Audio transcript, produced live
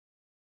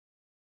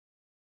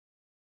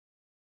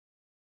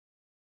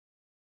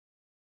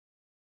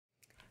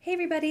Hey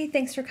everybody,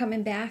 thanks for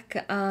coming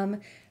back.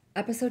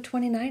 Episode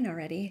 29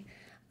 already,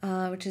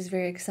 which is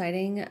very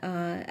exciting.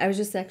 I was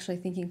just actually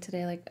thinking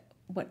today, like,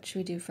 what should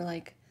we do for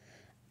like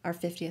our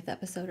 50th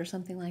episode or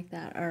something like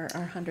that, or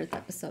our 100th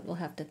episode? We'll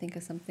have to think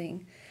of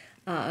something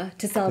to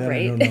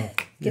celebrate. That I don't know.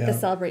 Get the Yeah.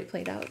 celebrate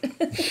plate out.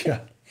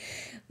 Yeah.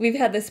 We've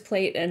had this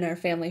plate in our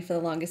family for the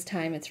longest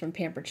time. It's from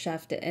Pampered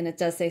Chef, and it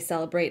does say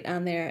celebrate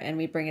on there, and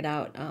we bring it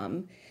out.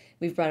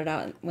 We've brought it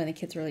out when the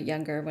kids were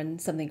younger, when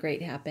something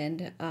great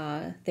happened.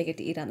 They get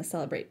to eat on the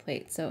celebrate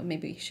plate, so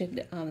maybe we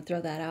should throw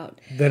that out.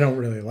 They don't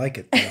really like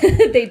it,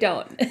 though. They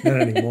don't.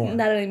 Not anymore.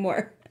 Not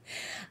anymore.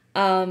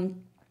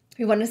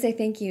 We want to say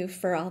thank you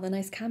for all the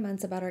nice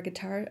comments about our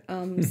guitar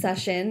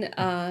session.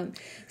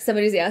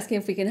 Somebody's asking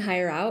if we can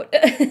hire out.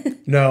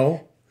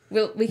 No.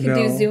 We could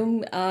do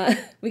Zoom.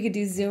 We could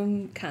do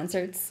Zoom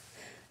concerts.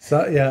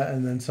 So yeah,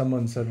 and then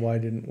someone said, "Why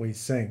didn't we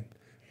sing?"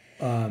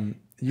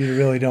 You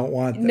really don't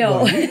want that.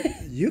 No. Well,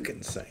 you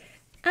can sing.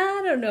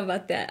 I don't know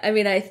about that. I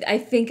mean, I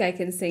think I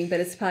can sing, but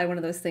it's probably one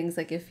of those things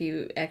like if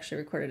you actually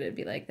recorded it, it'd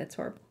be like, that's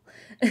horrible.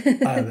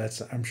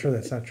 I'm sure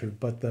that's not true,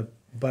 but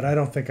I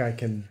don't think I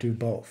can do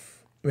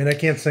both. I mean, I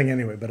can't sing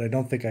anyway, but I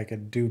don't think I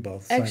could do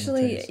both.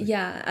 Actually,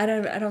 yeah, I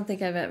don't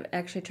think I've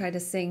actually tried to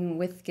sing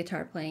with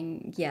guitar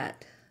playing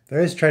yet. They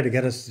always tried to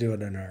get us to do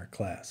it in our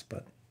class,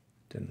 but it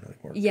didn't really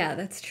work. Yeah,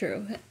 that's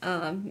true.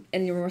 And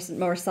you're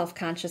more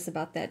self-conscious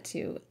about that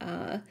too.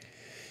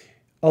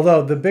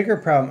 Although the bigger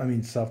problem, I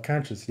mean,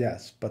 self-conscious,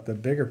 yes, but the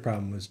bigger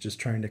problem was just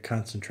trying to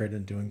concentrate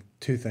on doing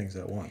two things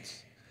at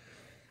once.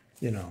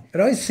 You know, it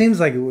always seems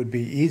like it would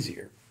be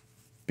easier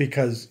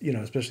because, you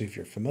know, especially if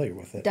you're familiar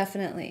with it.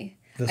 Definitely.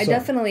 the I song.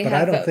 definitely But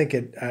have. I don't think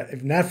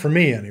it, not for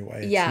me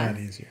anyway, it's Yeah.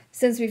 not easier.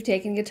 Since we've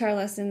taken guitar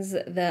lessons,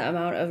 the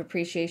amount of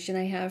appreciation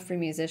I have for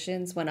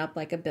musicians went up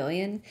like a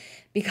billion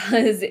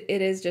because it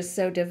is just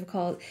so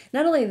difficult.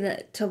 Not only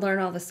to learn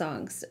all the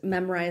songs,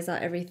 memorize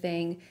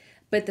everything,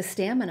 but the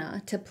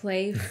stamina to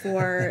play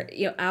for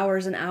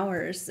hours and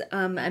hours.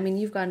 I mean,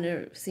 you've gone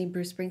to see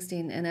Bruce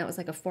Springsteen, and that was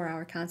like a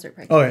 4-hour concert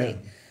Oh, practically.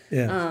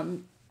 yeah. Yeah.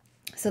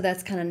 So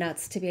that's kind of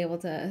nuts to be able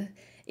to.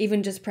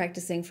 Even just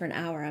practicing for an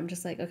hour, I'm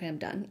just like, okay, I'm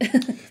done.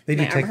 They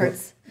My do arm take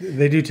hurts.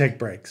 they do take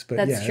breaks, but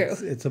That's yeah,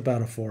 true. it's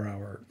about a 4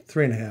 hour,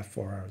 3.5,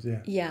 4 hours.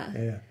 Yeah. Yeah.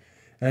 Yeah.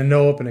 And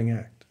no opening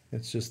act.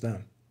 It's just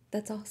them.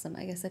 That's awesome.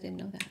 I guess I didn't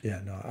know that. Yeah.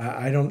 No,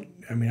 I don't.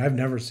 I mean, I've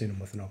never seen them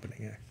with an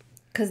opening act.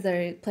 Because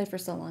they play for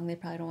so long, they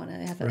probably don't want to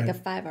have like a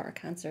Right. 5-hour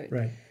concert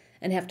Right.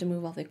 and have to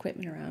move all the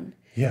equipment around.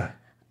 Yeah.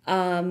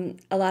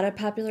 A lot of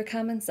popular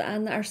comments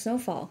on our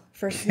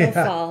first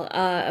snowfall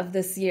of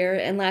this year.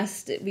 And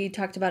we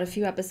talked about a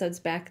few episodes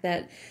back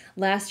that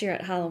last year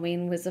at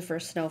Halloween was the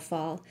first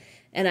snowfall.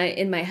 And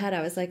in my head,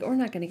 I was like, we're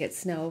not going to get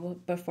snow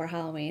before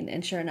Halloween.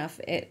 And sure enough,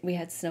 we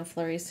had snow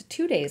flurries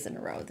 2 days in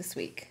a row this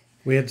week.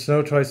 We had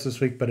snow twice this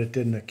week, but it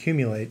didn't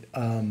accumulate.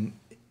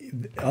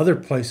 Other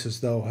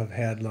places, though, have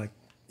had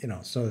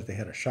snow that they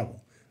had a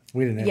shovel.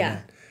 We didn't have Yeah,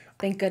 that.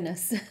 thank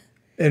goodness.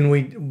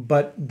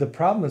 But the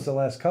problem is the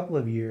last couple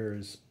of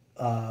years,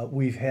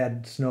 we've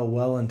had snow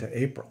well into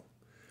April.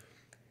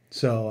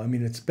 So, I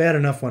mean, it's bad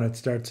enough when it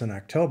starts in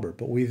October,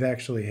 but we've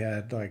actually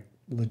had like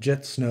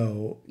legit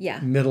snow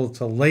middle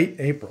to late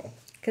April.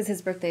 Because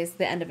his birthday is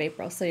the end of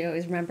April, so you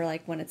always remember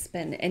like when it's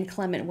been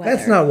inclement weather.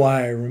 That's not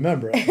why I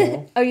remember it,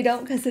 though. Oh, you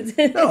don't? Because it's...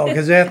 No,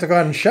 because you have to go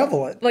out and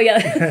shovel it. Well,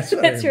 yeah, That's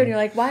what I that's true. And you're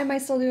like, why am I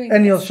still doing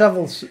And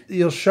this?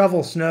 you'll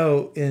shovel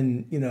snow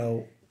in,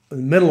 the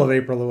middle of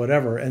April or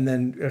whatever, and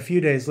then a few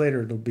days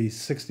later it'll be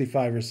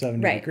 65 or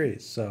 70 Right.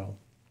 degrees. So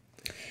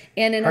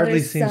And in hardly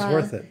other seems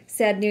worth it.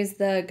 sad news,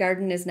 the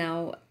garden is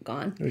now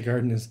gone. The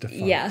garden is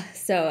defunct. Yeah,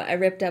 so I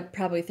ripped up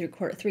probably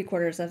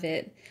 3/4 of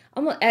it.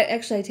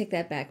 Actually, I take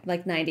that back.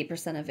 Like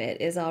 90% of it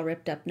is all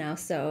ripped up now.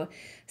 So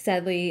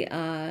sadly,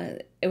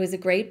 it was a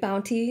great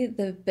bounty,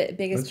 the biggest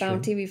That's true.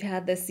 bounty we've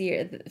had this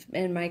year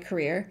in my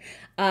career.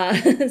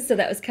 So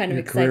that was kind of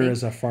Your exciting. career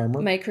as a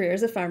farmer. My career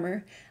as a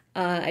farmer.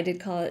 I did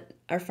call it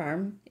our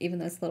farm, even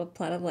though it's a little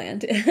plot of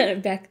land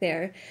back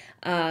there.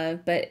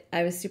 But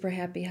I was super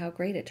happy how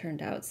great it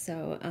turned out.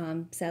 So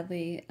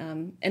sadly,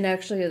 and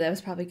actually that was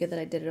probably good that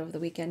I did it over the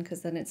weekend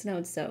because then it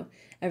snowed. So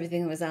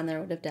everything that was on there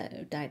would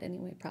have died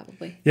anyway,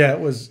 probably. Yeah,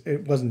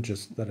 it wasn't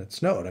just that it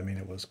snowed. I mean,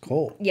 it was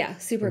cold. Yeah,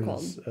 super It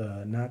cold. was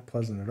not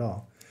pleasant at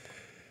all.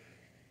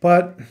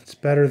 But it's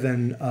better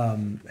than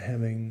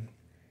having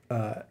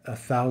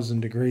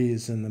 1,000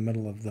 degrees in the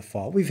middle of the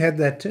fall. We've had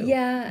that too.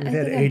 Yeah, We've I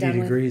had think I'm 80 done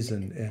with- degrees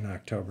in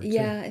October too.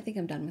 Yeah, I think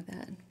I'm done with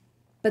that.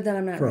 But then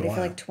I'm not For a ready for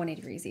while. like 20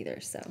 degrees either.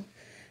 So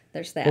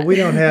there's that. But we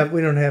don't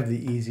have the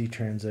easy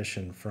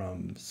transition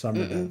from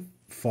summer to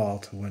fall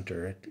to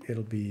winter.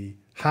 It'll be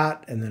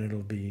hot and then it'll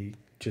be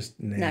just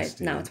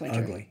nasty. now it's and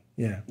winter. ugly.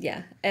 Yeah.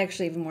 Yeah, I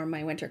actually even wore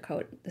my winter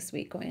coat this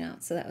week going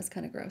out, so that was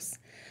kind of gross.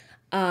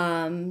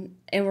 And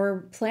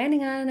we're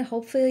planning on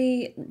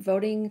hopefully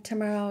voting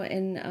tomorrow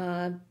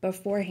and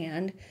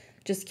beforehand.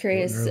 Just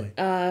curious Voting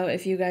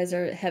if you guys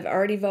have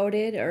already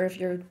voted or if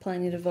you're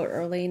planning to vote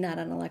early, not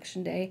on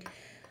election day.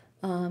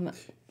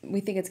 we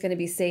think it's going to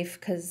be safe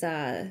because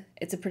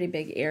it's a pretty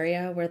big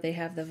area where they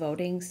have the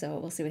voting. So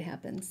we'll see what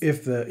happens.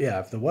 If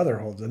the weather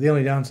holds, the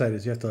only downside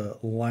is you have to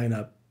line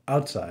up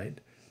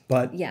outside,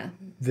 but Yeah.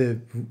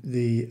 the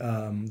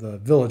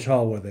village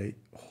hall where they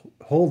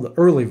hold the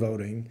early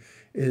voting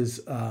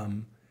is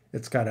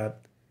it's got a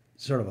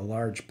sort of a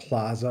large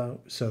plaza,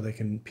 so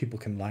people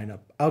can line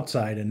up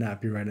outside and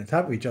not be right on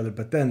top of each other.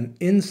 But then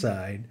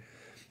inside,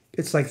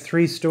 it's like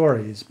 3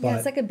 stories, Yeah,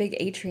 it's like a big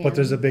atrium. but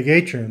there's a big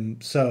atrium,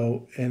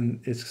 so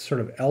and it's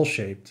sort of L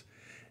shaped,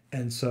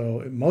 and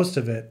so most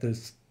of it,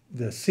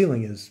 the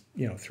ceiling is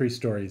 3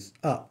 stories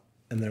up,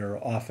 and there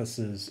are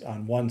offices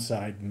on one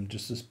side and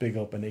just this big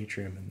open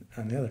atrium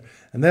on the other,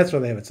 and that's where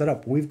they have it set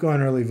up. We've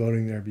gone early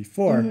voting there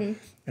before,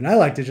 and I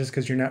liked it just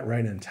because you're not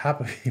right on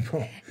top of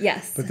people.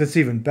 Yes. But that's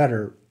even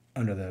better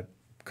under the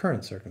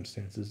current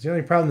circumstances. The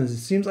only problem is it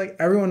seems like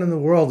everyone in the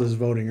world is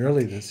voting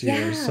early this year,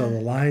 Yeah. so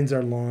the lines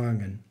are long,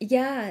 and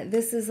Yeah,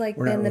 this is like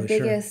We're not been the really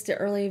sure. biggest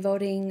early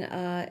voting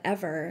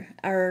ever.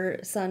 Our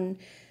son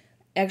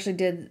actually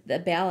did the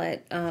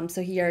ballot,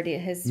 so he already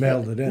has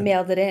Mailed it in.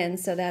 Mailed it in,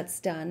 so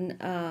that's done.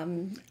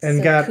 And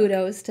So got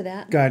kudos to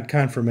that. got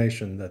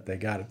confirmation that they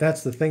got it.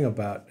 That's the thing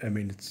about, I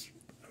mean, it's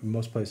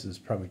most places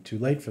probably too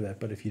late for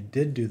that, but if you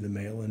did do the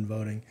mail-in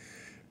voting,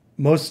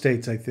 most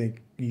states, I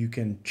think, you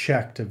can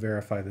check to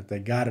verify that they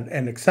got it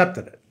and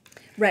accepted it.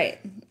 Right.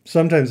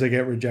 Sometimes they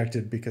get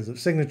rejected because of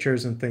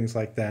signatures and things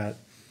like that.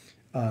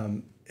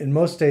 In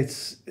most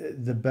states,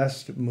 the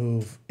best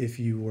move, if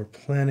you were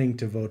planning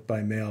to vote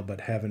by mail but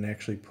haven't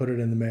actually put it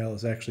in the mail,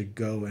 is actually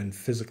go and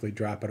physically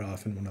drop it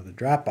off in one of the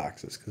drop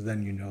boxes, because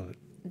then you know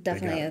that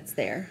Definitely they got it. it's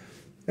there.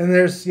 And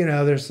there's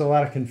a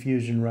lot of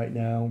confusion right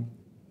now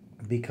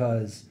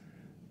because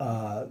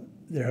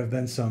there have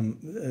been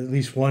at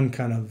least one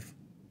kind of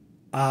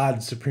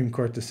odd Supreme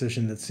Court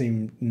decision that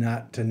seemed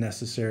not to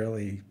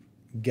necessarily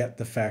get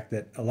the fact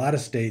that a lot of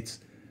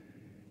states,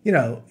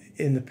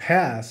 in the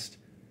past,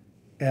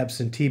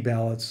 absentee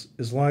ballots,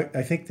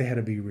 I think they had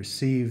to be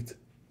received.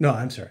 No,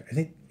 I'm sorry. I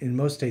think in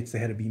most states they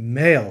had to be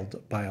mailed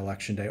by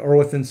election day or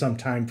within some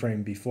time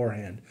frame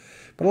beforehand.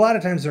 But a lot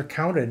of times they're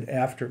counted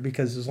after,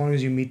 because as long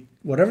as you meet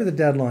whatever the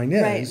deadline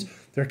is, Right.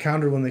 they're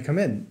counted when they come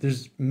in.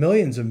 There's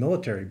millions of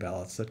military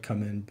ballots that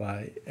come in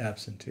by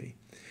absentee.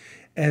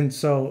 And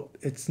so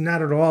it's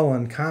not at all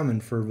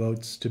uncommon for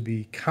votes to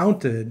be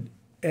counted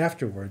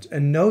afterwards.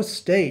 And no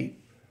state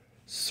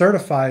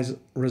certifies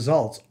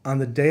results on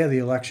the day of the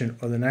election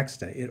or the next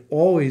day. It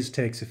always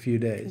takes a few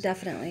days.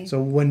 Definitely.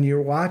 So when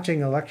you're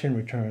watching election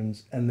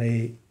returns and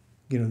the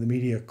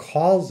media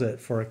calls it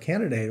for a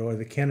candidate, or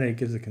the candidate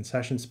gives a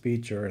concession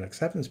speech or an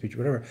acceptance speech,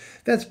 whatever,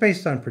 that's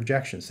based on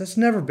projections. That's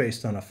never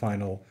based on a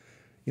final,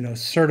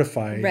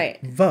 certified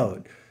Right.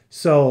 vote.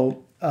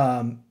 So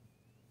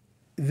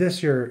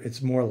this year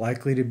it's more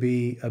likely to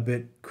be a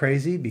bit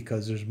crazy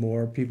because there's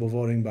more people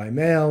voting by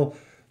mail.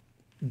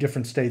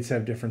 Different states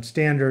have different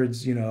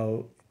standards. You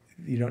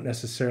don't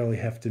necessarily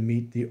have to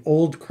meet the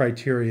old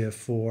criteria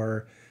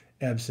for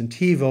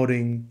absentee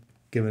voting,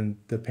 given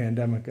the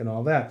pandemic and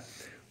all that.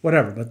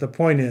 Whatever. But the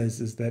point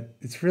is that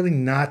it's really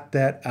not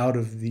that out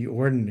of the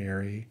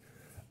ordinary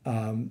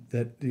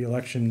that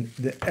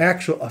the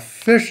actual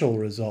official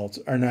results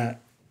are not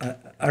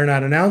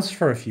announced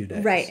for a few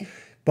days. Right.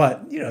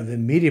 But the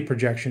media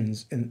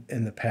projections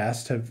in the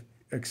past have,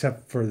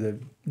 except for the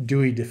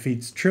Dewey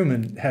defeats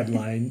Truman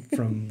headline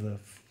from the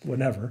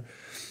whatever,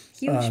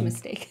 Huge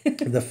mistake.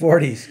 the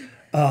 40s.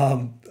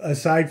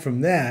 Aside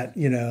from that,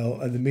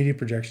 the media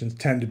projections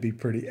tend to be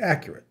pretty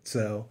accurate.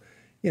 So,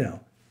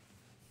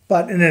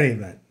 but in any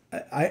event,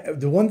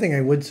 the one thing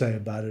I would say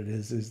about it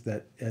is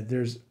that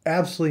there's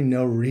absolutely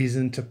no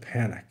reason to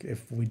panic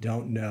if we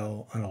don't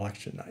know on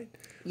election night.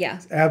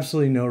 Yeah.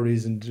 Absolutely no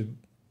reason to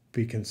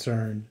be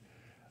concerned.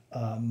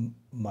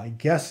 My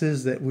guess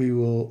is that we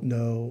will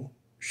know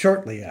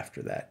shortly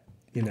after that,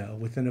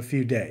 within a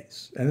few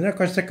days. And then, of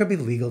course, there could be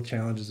legal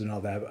challenges and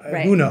all that.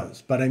 Right. Who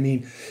knows? But I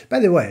mean, by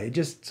the way,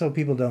 just so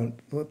people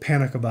don't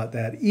panic about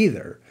that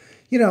either,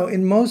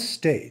 in most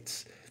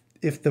states,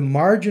 if the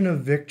margin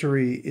of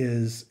victory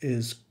is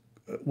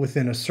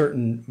within a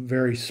certain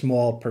very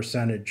small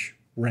percentage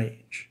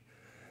range,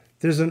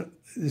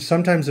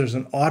 sometimes there's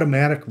an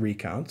automatic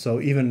recount. So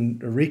even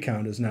a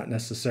recount is not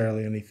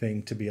necessarily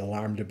anything to be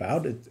alarmed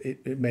about.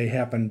 It may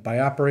happen by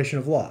operation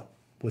of law.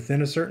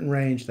 Within a certain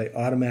range, they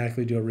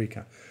automatically do a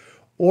recount.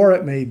 Or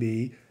it may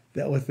be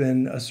that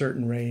within a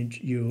certain range,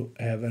 you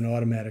have an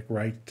automatic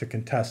right to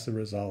contest the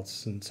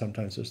results, and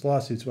sometimes there's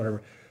lawsuits,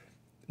 whatever.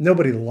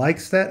 Nobody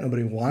likes that.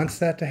 Nobody wants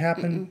that to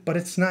happen, but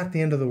it's not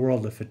the end of the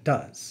world if it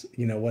does.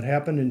 What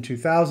happened in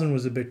 2000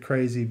 was a bit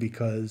crazy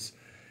because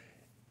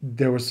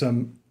there were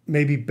some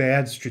maybe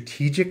bad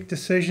strategic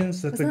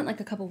decisions. Wasn't that like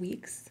a couple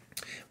weeks?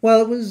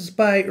 Well, it was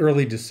by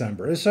early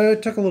December, so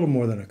it took a little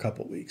more than a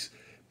couple weeks.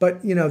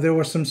 But, there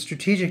were some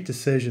strategic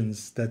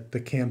decisions that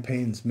the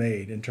campaigns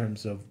made in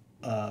terms of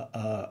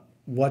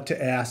what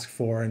to ask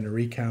for in the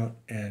recount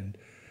and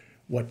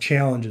what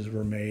challenges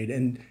were made.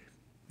 And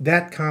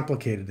that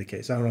complicated the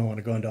case. I don't want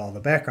to go into all the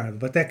background,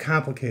 but that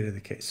complicated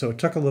the case. So it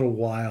took a little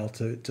while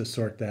to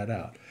sort that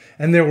out.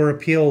 And there were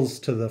appeals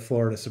to the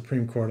Florida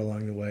Supreme Court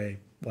along the way,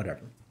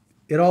 whatever.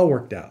 It all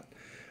worked out.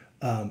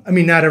 I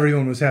mean, not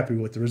everyone was happy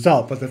with the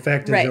result, but the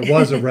fact is Right. there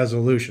was a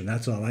resolution.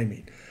 That's all I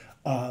mean.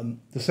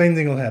 The same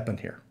thing will happen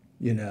here.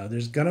 You know,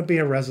 there's going to be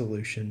a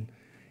resolution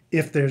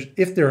if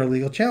there are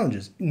legal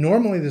challenges.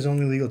 Normally, there's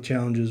only legal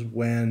challenges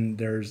when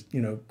there's, you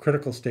know,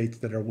 critical states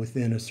that are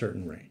within a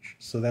certain range.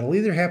 So that'll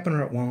either happen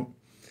or it won't.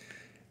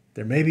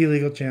 There may be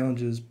legal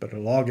challenges, but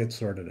it'll all get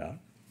sorted out.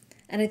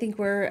 And I think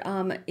we're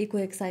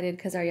equally excited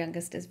because our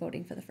youngest is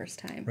voting for the first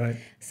time. Right.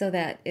 So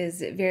that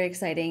is very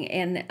exciting.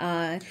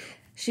 And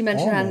she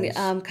mentioned Almost.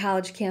 on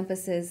college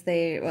campuses,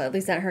 well, at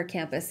least on her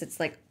campus, it's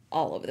like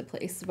all over the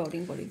place,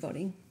 voting, voting,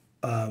 voting.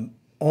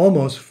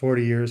 Almost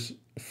 40 years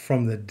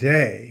from the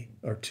day,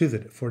 or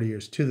 40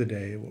 years to the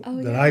day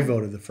that I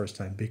voted the first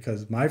time,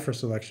 because my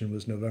first election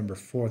was November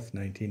 4th,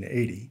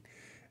 1980,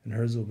 and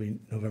hers will be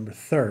November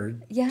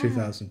 3rd,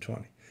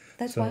 2020.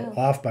 That's so wild.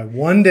 Off by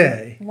one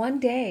day. One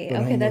day.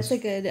 But Okay, that's a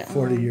almost good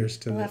 40 years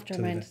to we'll the- have to to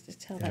the remind day. to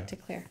tell Yeah. that to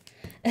Claire.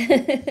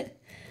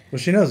 Well,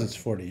 she knows it's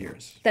 40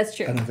 years. That's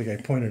true. I don't think I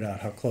pointed out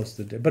how close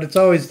the day, but it's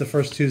always the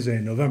first Tuesday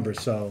in November,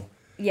 so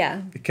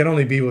Yeah. it can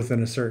only be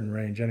within a certain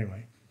range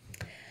anyway.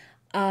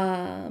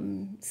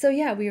 So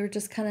yeah, we were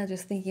just kind of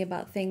just thinking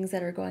about things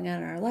that are going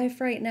on in our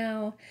life right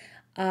now.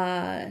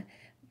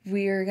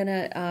 We're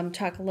gonna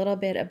talk a little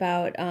bit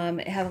about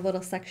have a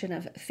little section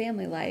of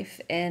family life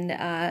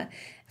and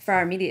for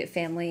our immediate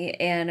family.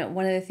 And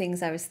one of the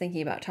things I was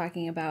thinking about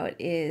talking about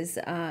is,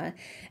 and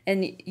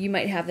you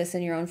might have this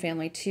in your own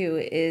family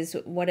too, is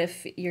what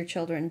if your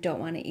children don't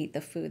want to eat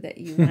the food that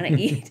you want to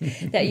eat,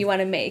 that you want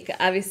to make?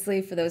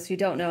 Obviously, for those who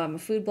don't know, I'm a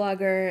food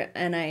blogger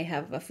and I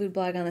have a food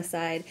blog on the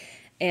side.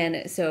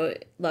 And so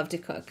love to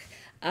cook.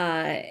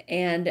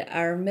 And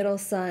our middle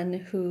son,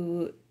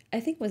 who I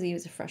think he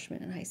was a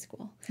freshman in high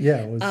school.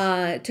 Yeah, it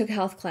was. Took a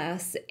health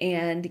class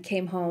and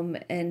came home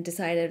and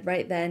decided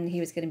right then he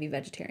was going to be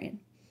vegetarian.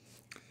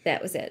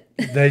 That was it.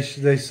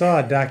 They saw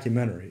a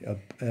documentary,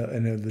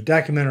 and the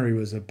documentary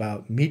was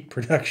about meat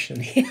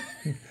production. They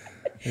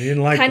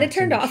didn't like Kind it of so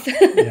turned much. off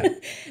Yeah.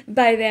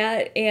 by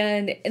that.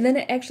 And then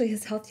actually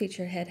his health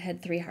teacher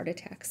had 3 heart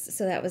attacks.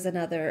 So that was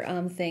another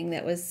thing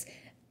that was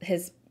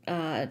his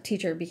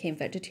teacher became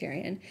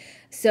vegetarian.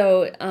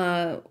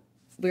 So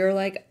we were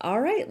like,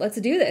 all right,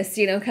 let's do this,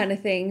 kind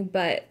of thing.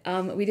 But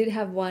we did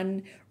have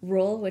one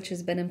rule, which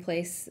has been in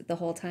place the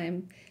whole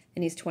time.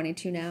 And he's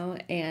 22 now,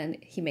 and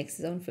he makes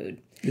his own food.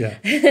 Yeah.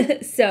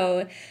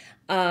 So,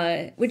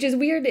 which is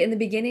weird in the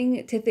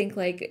beginning to think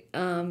like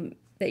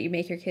that you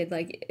make your kid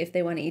like if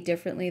they want to eat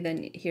differently,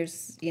 then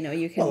here's you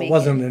can Well, make it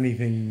wasn't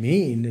anything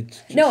mean. It's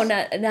just, No,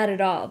 not at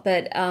all.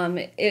 But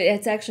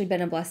it's actually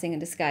been a blessing in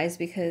disguise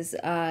because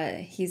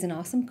he's an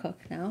awesome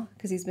cook now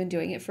because he's been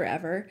doing it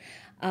forever.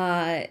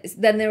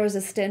 Then there was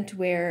a stint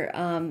where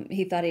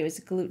he thought he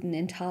was gluten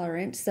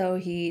intolerant, so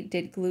he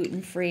did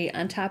gluten free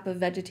on top of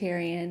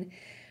vegetarian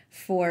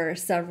for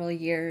several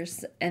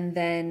years, and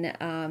then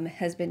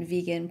has been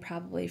vegan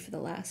probably for the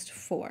last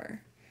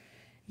 4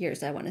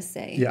 years, I want to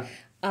say. Yeah.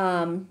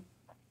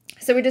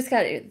 So we just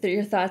got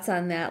your thoughts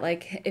on that.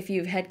 Like, if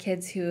you've had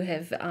kids who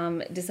have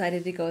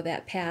decided to go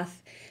that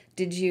path,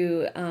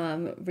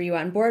 were you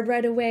on board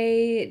right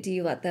away? Do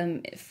you let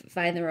them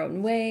find their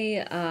own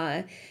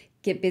way?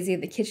 Get busy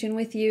in the kitchen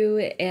with you?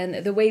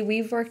 And the way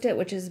we've worked it,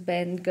 which has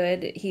been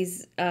good,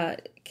 he's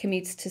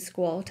commutes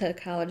to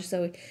college,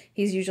 so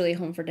he's usually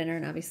home for dinner,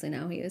 and obviously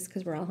now he is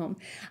because we're all home.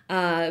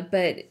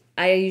 But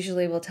I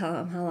usually will tell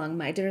him how long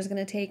my dinner is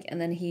going to take,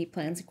 and then he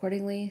plans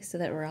accordingly so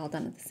that we're all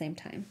done at the same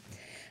time.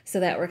 So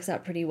that works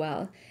out pretty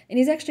well. And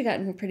he's actually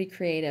gotten pretty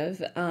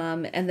creative.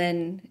 And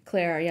then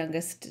Claire, our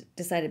youngest,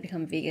 decided to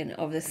become vegan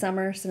over the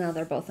summer. So now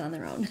they're both on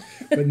their own.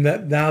 But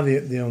now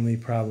the only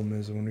problem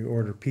is when we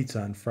order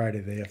pizza on Friday,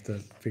 they have to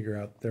figure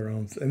out their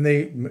own. And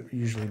they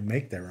usually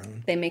make their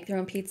own. They make their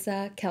own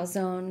pizza,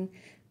 calzone,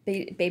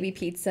 baby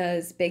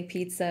pizzas, big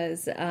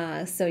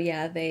pizzas. So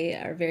yeah, they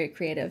are very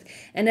creative.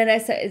 And then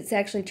it's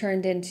actually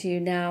turned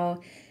into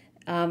now...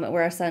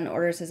 where our son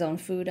orders his own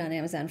food on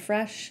Amazon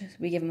Fresh.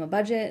 We give him a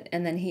budget,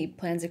 and then he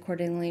plans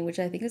accordingly, which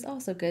I think is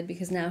also good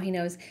because now he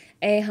knows,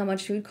 how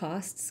much food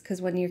costs,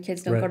 because when your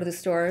kids don't go to the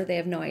store, they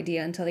have no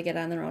idea until they get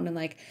on their own and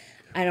like,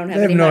 I don't have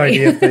They have any no money.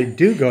 idea if they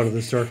do go to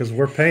the store because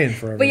we're paying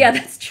for everything. But yeah,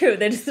 that's true.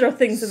 They just throw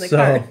things in the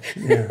cart.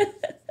 Yeah.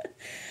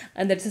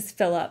 And they just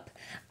fill up.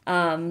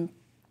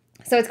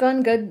 So it's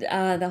gone good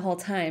the whole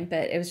time,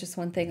 but it was just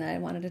one thing that I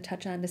wanted to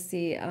touch on to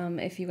see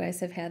if you guys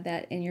have had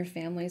that in your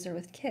families or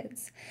with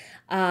kids.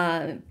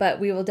 But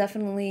we will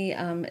definitely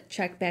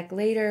check back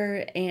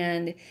later,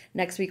 and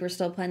next week we're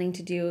still planning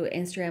to do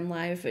Instagram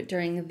Live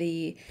during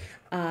the...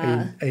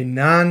 a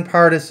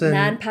nonpartisan,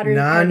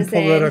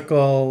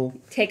 non-political...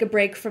 Take a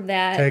break from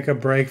that. Take a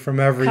break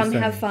from everything.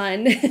 Come have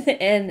fun.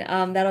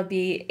 And that'll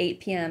be 8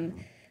 p.m.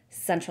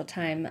 Central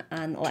Time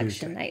on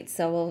election night.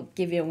 So we'll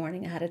give you a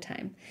warning ahead of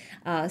time.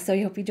 So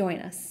we hope you join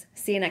us.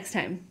 See you next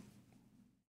time.